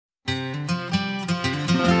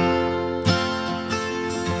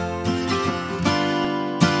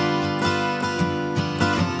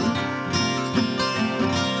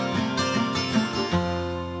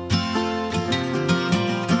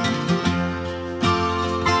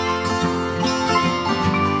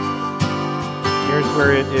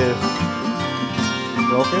where it is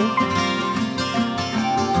broken.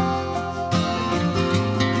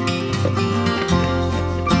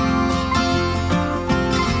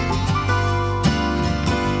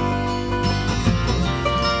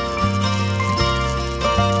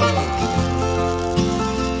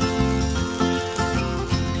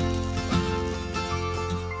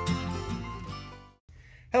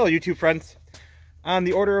 Hello YouTube friends.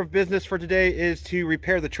 The order of business for today is to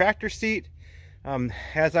repair the tractor seat.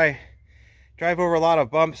 As I drive over a lot of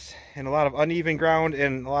bumps and a lot of uneven ground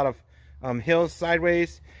and a lot of hills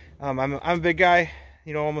sideways, I'm a big guy,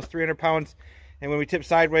 you know, almost 300 pounds, and when we tip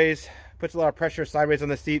sideways, puts a lot of pressure sideways on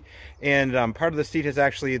the seat, and part of the seat has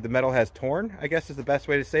actually, the metal has torn, I guess is the best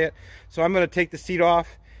way to say it. So I'm going to take the seat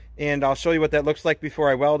off and I'll show you what that looks like before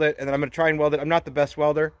I weld it, and then I'm going to try and weld it. I'm not the best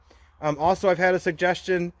welder. Also, I've had a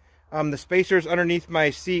suggestion, the spacers underneath my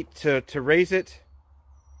seat to raise it.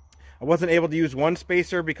 I wasn't able to use one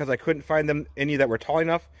spacer because I couldn't find any that were tall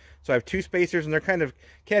enough. So I have two spacers and they're kind of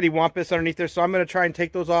cattywampus underneath there. So I'm going to try and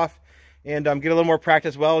take those off and get a little more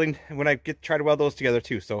practice welding when I try to weld those together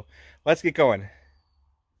too. So let's get going.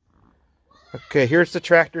 Okay, here's the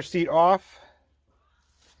tractor seat off.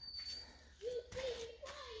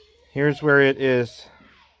 Here's where it is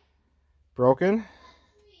broken.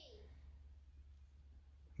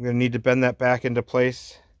 I'm going to need to bend that back into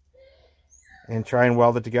place and try and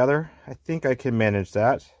weld it together. I think I can manage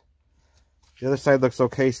that. The other side looks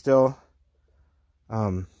okay still.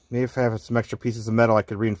 Maybe if I have some extra pieces of metal I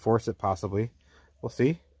could reinforce it possibly. We'll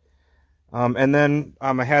see. And then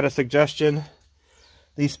I had a suggestion.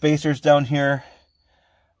 These spacers down here,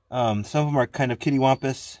 some of them are kind of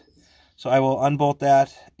kittywampus. So I will unbolt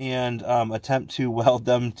that and attempt to weld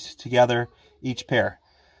them together, each pair.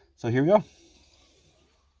 So here we go.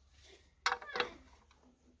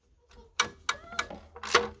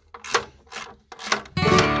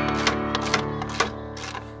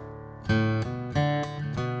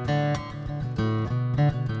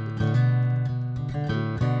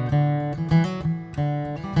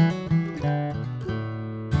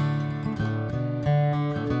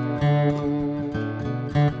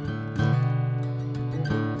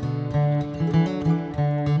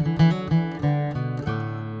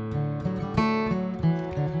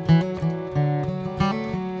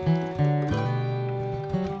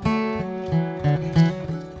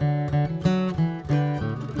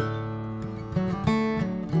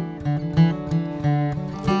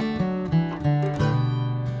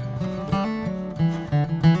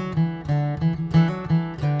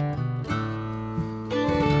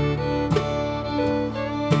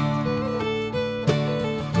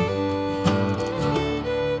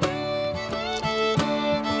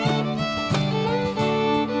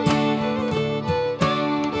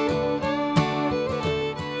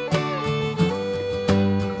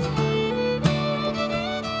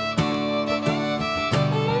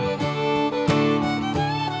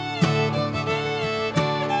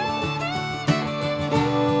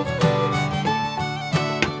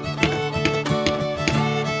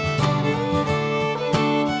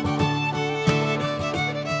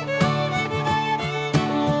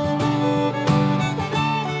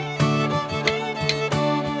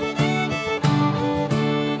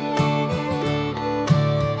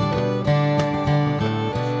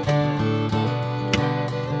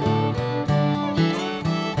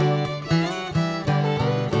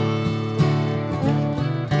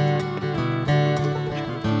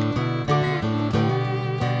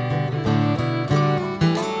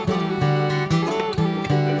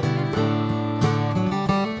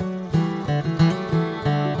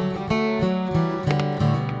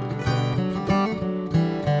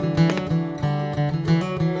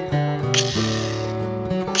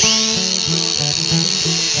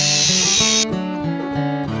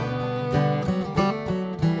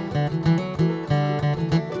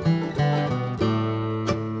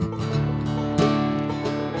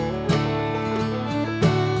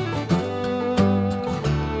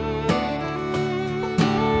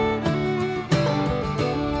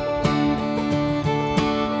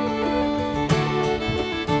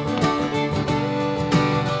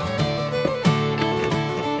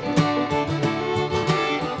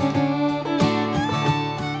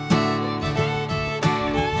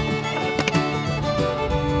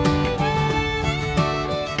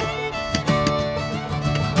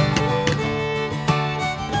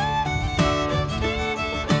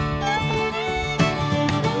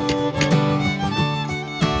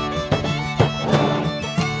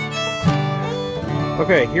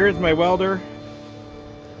 Okay, here's my welder.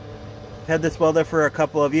 Had this welder for a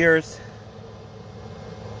couple of years.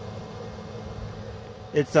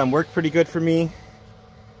 It's worked pretty good for me.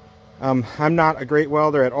 I'm not a great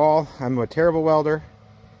welder at all. I'm a terrible welder.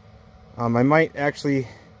 I might actually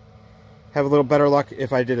have a little better luck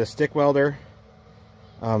if I did a stick welder.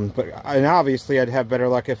 And obviously I'd have better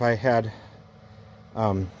luck if I had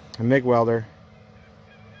a MIG welder,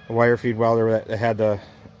 a wire feed welder that had the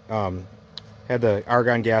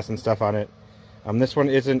argon gas and stuff on it. This one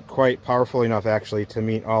isn't quite powerful enough actually to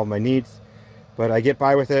meet all my needs, but I get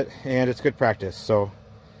by with it and it's good practice. So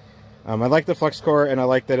I like the flux core, and I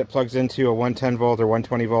like that it plugs into a 110 volt or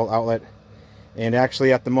 120 volt outlet. And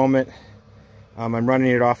actually at the moment I'm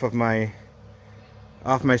running it off my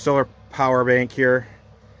solar power bank here.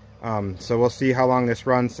 So we'll see how long this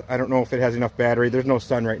runs. I don't know if it has enough battery. There's no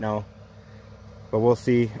sun right now, but we'll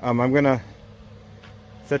see. I'm gonna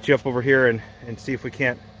set you up over here and see if we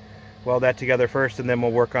can't weld that together first, and then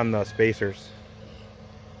we'll work on the spacers.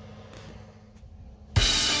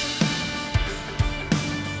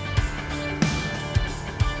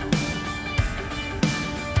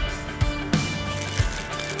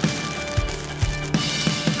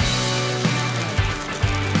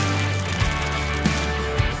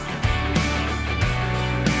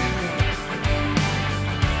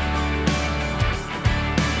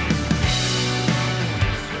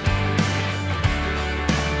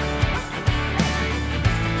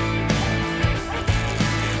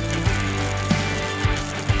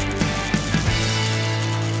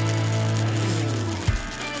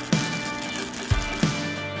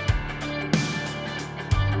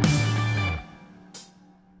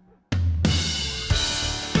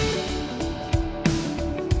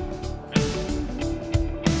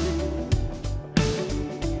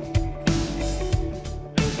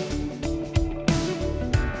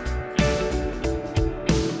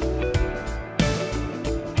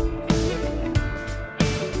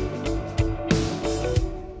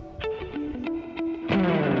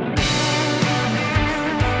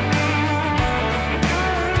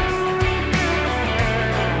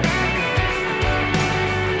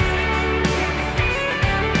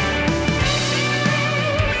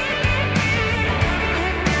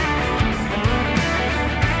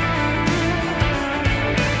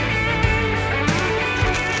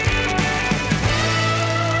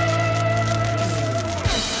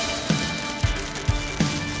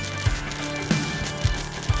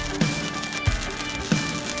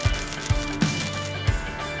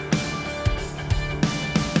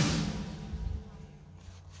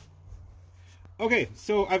 Okay,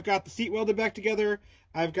 so I've got the seat welded back together,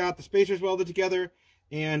 I've got the spacers welded together,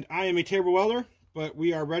 and I am a terrible welder, but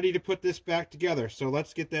we are ready to put this back together, so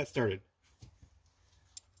let's get that started.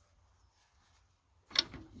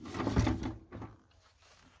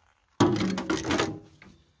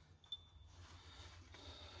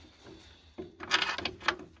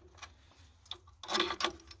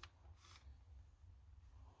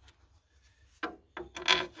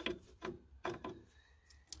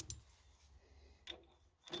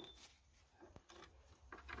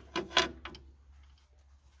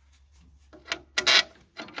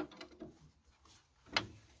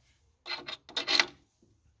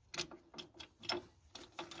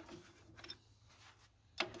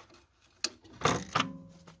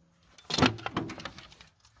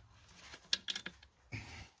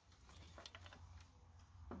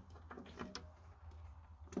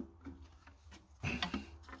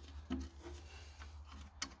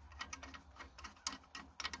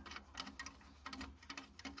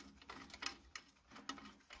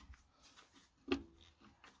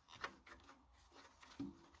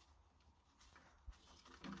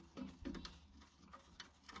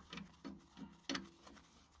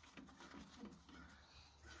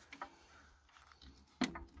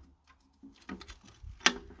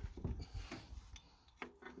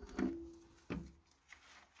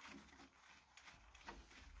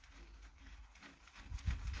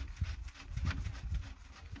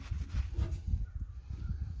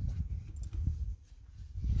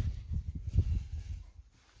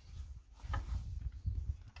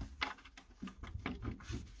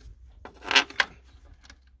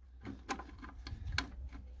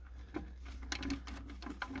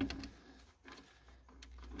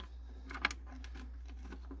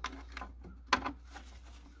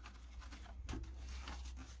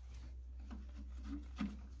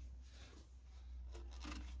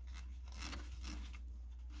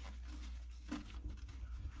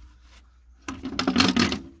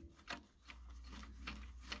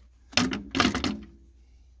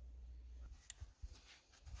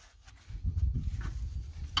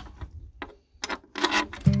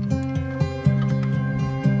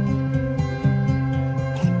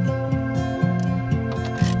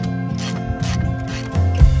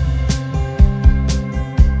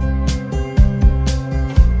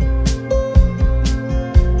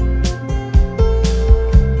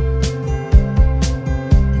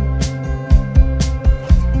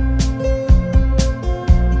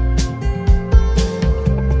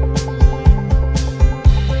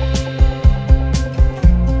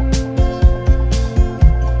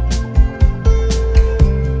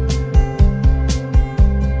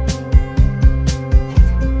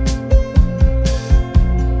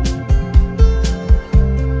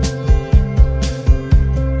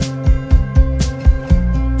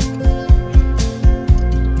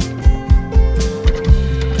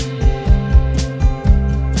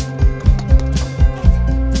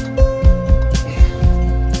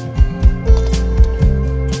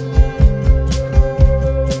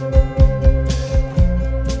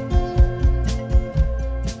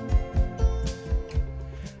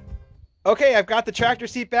 Okay, I've got the tractor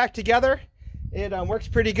seat back together. It works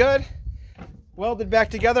pretty good. Welded back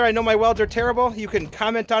together. I know my welds are terrible. You can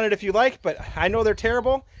comment on it if you like, but I know they're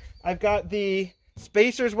terrible. I've got the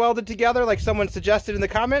spacers welded together like someone suggested in the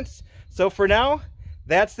comments. So for now,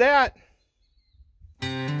 that's that.